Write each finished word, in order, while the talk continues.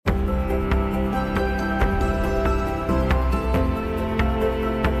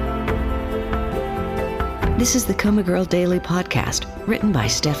This is the Coma Girl Daily Podcast, written by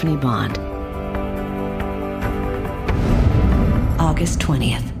Stephanie Bond. August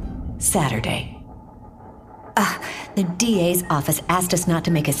 20th, Saturday. The DA's office asked us not to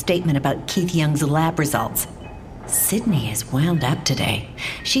make a statement about Keith Young's lab results. Sydney is wound up today.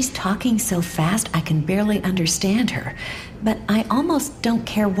 She's talking so fast I can barely understand her. But I almost don't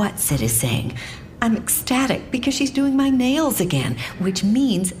care what Sid is saying. I'm ecstatic because she's doing my nails again, which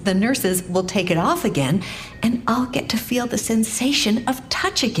means the nurses will take it off again, and I'll get to feel the sensation of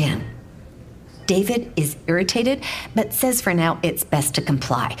touch again. David is irritated, but says for now it's best to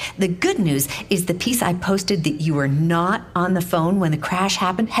comply. The good news is the piece I posted that you were not on the phone when the crash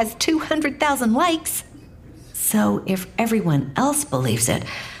happened has 200,000 likes. So if everyone else believes it,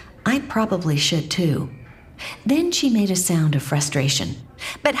 I probably should too. Then she made a sound of frustration.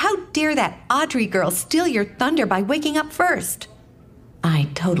 But how dare that Audrey girl steal your thunder by waking up first? I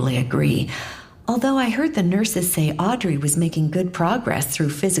totally agree. Although I heard the nurses say Audrey was making good progress through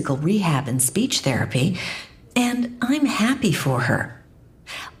physical rehab and speech therapy, and I'm happy for her.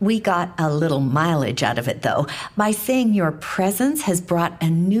 We got a little mileage out of it, though, by saying your presence has brought a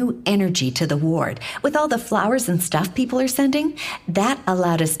new energy to the ward. With all the flowers and stuff people are sending, that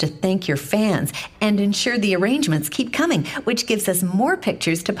allowed us to thank your fans and ensure the arrangements keep coming, which gives us more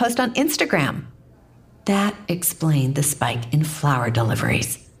pictures to post on Instagram. That explained the spike in flower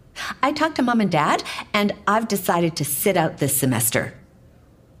deliveries. I talked to Mom and Dad, and I've decided to sit out this semester.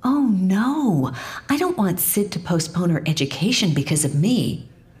 Oh no, I don't want Sid to postpone her education because of me.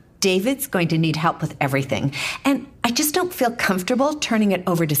 David's going to need help with everything, and I just don't feel comfortable turning it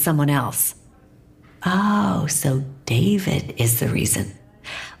over to someone else. Oh, so David is the reason.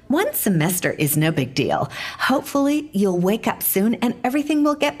 One semester is no big deal. Hopefully you'll wake up soon and everything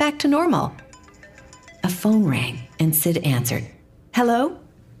will get back to normal. A phone rang and Sid answered. Hello?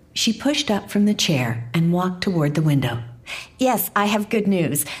 She pushed up from the chair and walked toward the window. Yes, I have good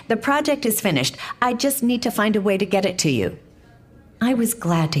news. The project is finished. I just need to find a way to get it to you. I was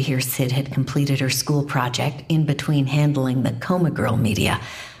glad to hear Sid had completed her school project in between handling the Coma Girl media.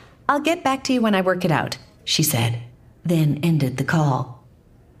 I'll get back to you when I work it out, she said, then ended the call.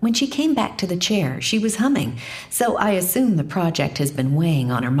 When she came back to the chair, she was humming, so I assume the project has been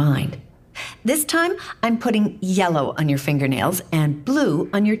weighing on her mind. This time, I'm putting yellow on your fingernails and blue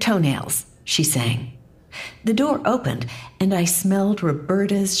on your toenails, she sang. The door opened, and I smelled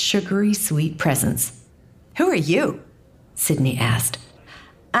Roberta's sugary sweet presence. Who are you? Sydney asked.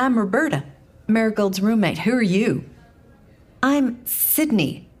 I'm Roberta, Marigold's roommate. Who are you? I'm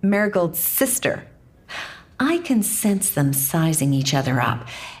Sydney, Marigold's sister. I can sense them sizing each other up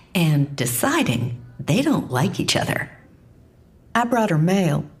and deciding they don't like each other. I brought her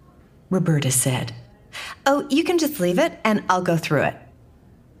mail, Roberta said. Oh, you can just leave it and I'll go through it.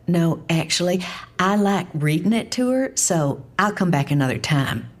 No, actually, I like reading it to her, so I'll come back another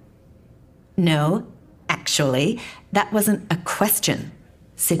time. No, actually, that wasn't a question,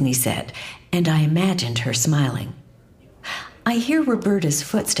 Sydney said, and I imagined her smiling. I hear Roberta's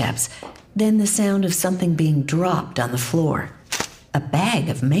footsteps, then the sound of something being dropped on the floor. A bag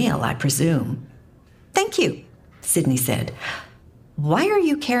of mail, I presume. Thank you, Sydney said. Why are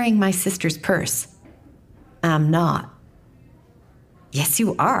you carrying my sister's purse? I'm not. Yes,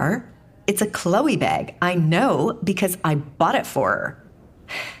 you are. It's a Chloe bag. I know because I bought it for her.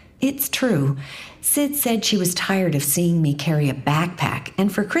 It's true. Sid said she was tired of seeing me carry a backpack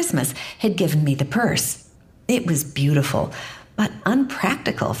and for Christmas had given me the purse. It was beautiful, but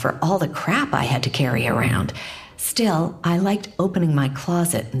unpractical for all the crap I had to carry around. Still, I liked opening my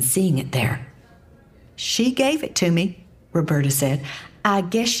closet and seeing it there. She gave it to me, Roberta said. I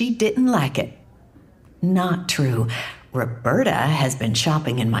guess she didn't like it. Not true. Roberta has been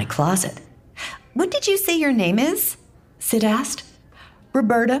shopping in my closet. What did you say your name is? Sid asked.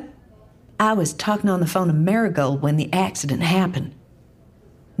 Roberta. I was talking on the phone to Marigold when the accident happened.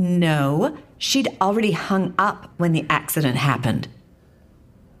 No, she'd already hung up when the accident happened.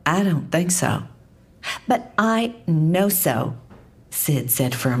 I don't think so. But I know so, Sid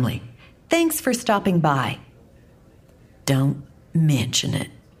said firmly. Thanks for stopping by. Don't mention it,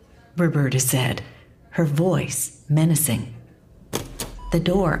 Roberta said, her voice menacing. The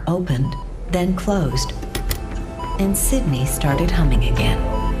door opened, then closed, and Sydney started humming again.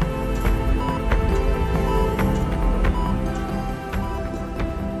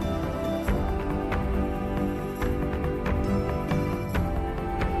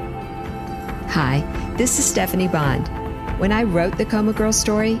 Hi, this is Stephanie Bond. When I wrote the Coma Girl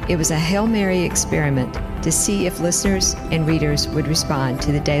story, it was a Hail Mary experiment to see if listeners and readers would respond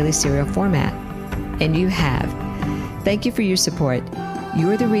to the daily serial format. And you have. Thank you for your support. You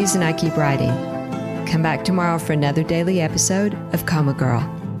are the reason I keep writing. Come back tomorrow for another daily episode of Coma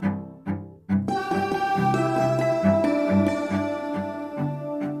Girl.